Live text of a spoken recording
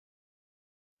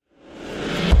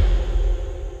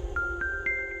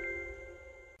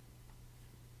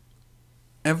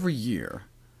Every year,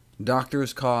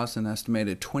 doctors cause an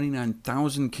estimated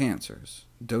 29,000 cancers,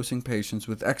 dosing patients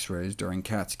with X-rays during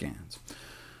CAT scans.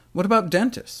 What about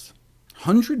dentists?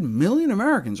 100 million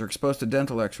Americans are exposed to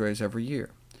dental X-rays every year.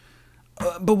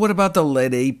 But what about the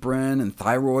lead apron and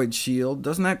thyroid shield?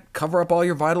 Doesn't that cover up all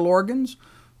your vital organs?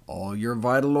 All your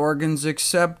vital organs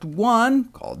except one,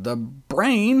 called the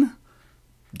brain.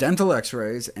 Dental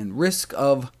X-rays and risk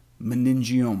of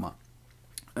meningioma.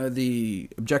 The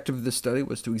objective of this study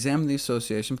was to examine the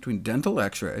association between dental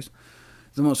X-rays,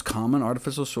 the most common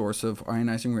artificial source of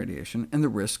ionizing radiation, and the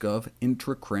risk of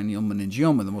intracranial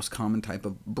meningioma, the most common type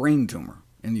of brain tumor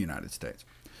in the United States.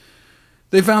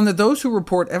 They found that those who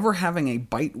report ever having a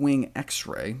bite wing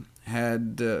X-ray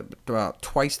had about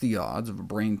twice the odds of a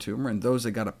brain tumor, and those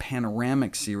that got a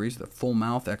panoramic series, the full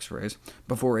mouth X-rays,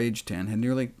 before age 10 had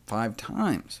nearly 5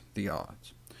 times the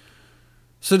odds.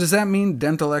 So does that mean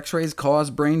dental X-rays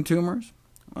cause brain tumors?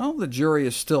 Well, the jury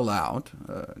is still out.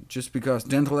 Just because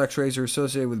dental X-rays are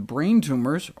associated with brain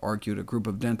tumors, argued a group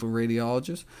of dental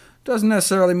radiologists, doesn't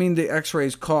necessarily mean the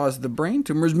X-rays cause the brain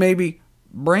tumors. Maybe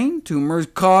brain tumors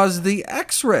cause the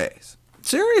X-rays.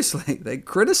 Seriously, they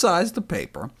criticized the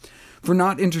paper for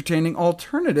not entertaining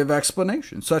alternative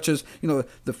explanations, such as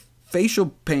the facial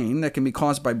pain that can be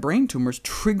caused by brain tumors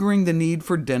triggering the need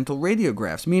for dental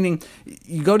radiographs, meaning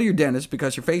you go to your dentist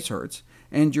because your face hurts,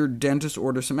 and your dentist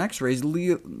orders some X-rays.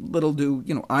 Little do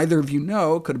either of you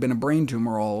know it could have been a brain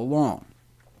tumor all along.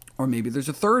 Or maybe there's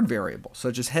a third variable,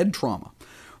 such as head trauma,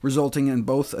 resulting in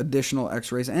both additional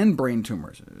X-rays and brain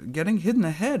tumors. Getting hit in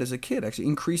the head as a kid actually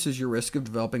increases your risk of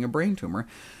developing a brain tumor,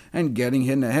 and getting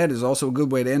hit in the head is also a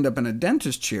good way to end up in a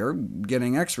dentist chair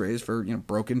getting X-rays for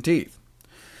broken teeth.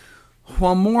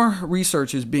 While more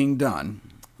research is being done,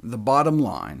 the bottom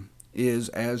line is,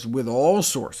 as with all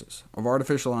sources of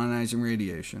artificial ionizing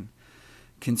radiation,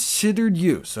 considered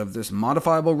use of this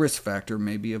modifiable risk factor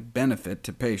may be of benefit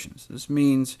to patients. This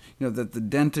means that the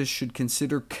dentist should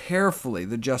consider carefully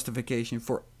the justification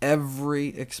for every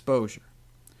exposure.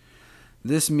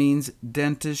 This means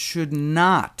dentists should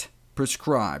not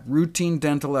prescribe routine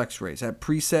dental X-rays at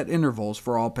preset intervals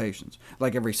for all patients,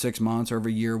 like every 6 months or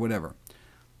every year, whatever.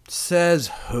 Says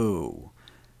who?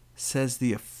 Says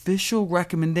the official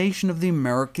recommendation of the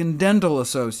American Dental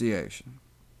Association.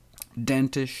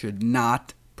 Dentists should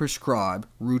not prescribe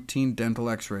routine dental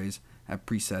X-rays at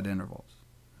preset intervals.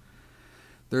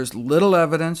 There's little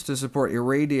evidence to support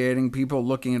irradiating people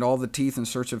looking at all the teeth in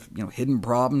search of hidden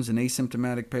problems in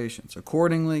asymptomatic patients.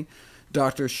 Accordingly,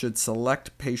 doctors should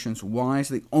select patients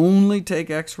wisely, only take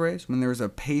X-rays when there is a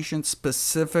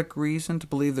patient-specific reason to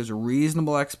believe there's a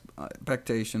reasonable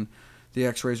expectation the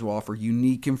X-rays will offer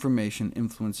unique information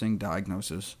influencing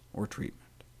diagnosis or treatment.